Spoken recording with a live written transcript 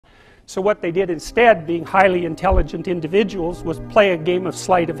So what they did instead, being highly intelligent individuals, was play a game of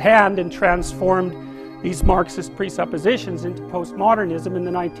sleight of hand and transformed these Marxist presuppositions into postmodernism in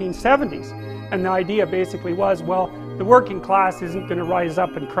the 1970s. And the idea basically was, well, the working class isn't going to rise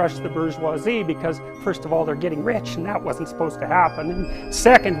up and crush the bourgeoisie because, first of all, they're getting rich and that wasn't supposed to happen. And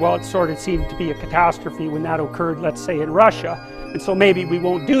second, well, it sort of seemed to be a catastrophe when that occurred, let's say, in Russia. And so maybe we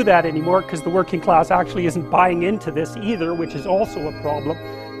won't do that anymore because the working class actually isn't buying into this either, which is also a problem.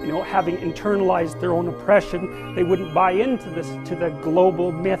 You know, having internalized their own oppression, they wouldn't buy into this, to the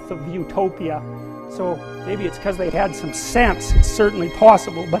global myth of utopia. So maybe it's because they had some sense. It's certainly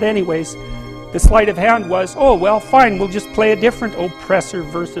possible. But anyways, the sleight of hand was, oh, well, fine, we'll just play a different oppressor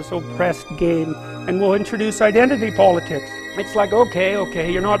versus oppressed game, and we'll introduce identity politics. It's like,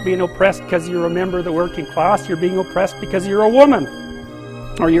 okay, you're not being oppressed because you're a member of the working class, you're being oppressed because you're a woman.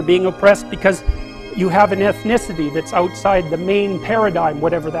 Or you're being oppressed because you have an ethnicity that's outside the main paradigm,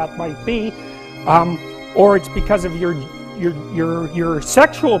 whatever that might be. Or it's because of your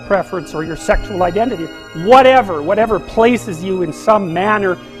sexual preference or your sexual identity. Whatever places you in some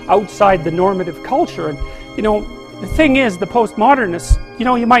manner outside the normative culture. And you know, the thing is, the postmodernists, you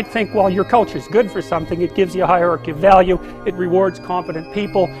know, you might think, well, your culture is good for something. It gives you a hierarchy of value, it rewards competent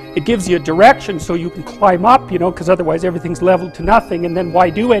people, it gives you a direction so you can climb up, you know, because otherwise everything's leveled to nothing, and then why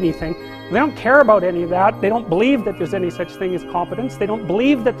do anything? They don't care about any of that. They don't believe that there's any such thing as competence. They don't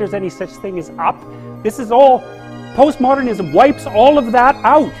believe that there's any such thing as up. This is all, postmodernism wipes all of that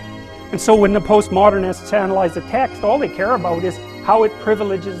out. And so when the postmodernists analyze a text, all they care about is how it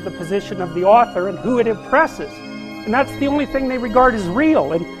privileges the position of the author and who it oppresses. And that's the only thing they regard as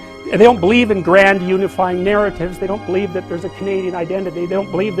real. And they don't believe in grand unifying narratives. They don't believe that there's a Canadian identity. They don't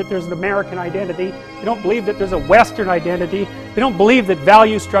believe that there's an American identity. They don't believe that there's a Western identity. They don't believe that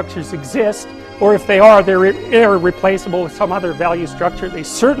value structures exist, or if they are, they're irreplaceable with some other value structure. They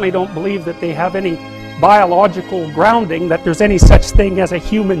certainly don't believe that they have any biological grounding, that there's any such thing as a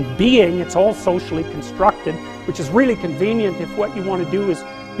human being. It's all socially constructed, which is really convenient if what you want to do is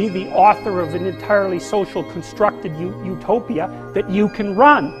be the author of an entirely social constructed utopia that you can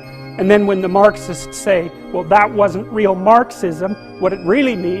run. And then when the Marxists say, well, that wasn't real Marxism, what it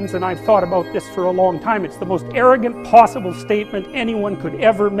really means, and I've thought about this for a long time, it's the most arrogant possible statement anyone could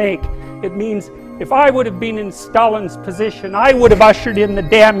ever make. It means, if I would have been in Stalin's position, I would have ushered in the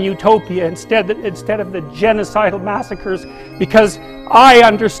damn utopia instead of the genocidal massacres, because I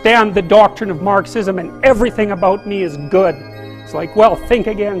understand the doctrine of Marxism and everything about me is good. It's like, well, think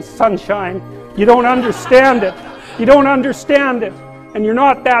again, sunshine. You don't understand it. You don't understand it. And you're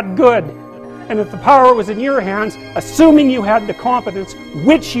not that good. And if the power was in your hands, assuming you had the competence,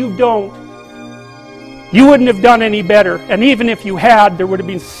 which you don't, you wouldn't have done any better. And even if you had, there would have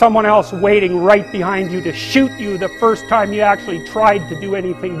been someone else waiting right behind you to shoot you the first time you actually tried to do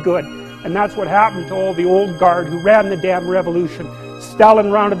anything good. And that's what happened to all the old guard who ran the damn revolution.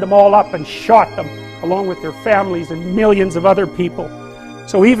 Stalin rounded them all up and shot them, along with their families and millions of other people.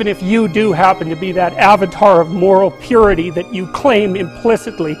 So even if you do happen to be that avatar of moral purity that you claim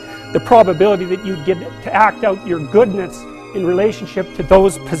implicitly, the probability that you get to act out your goodness in relationship to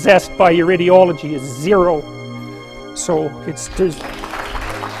those possessed by your ideology is zero. So there's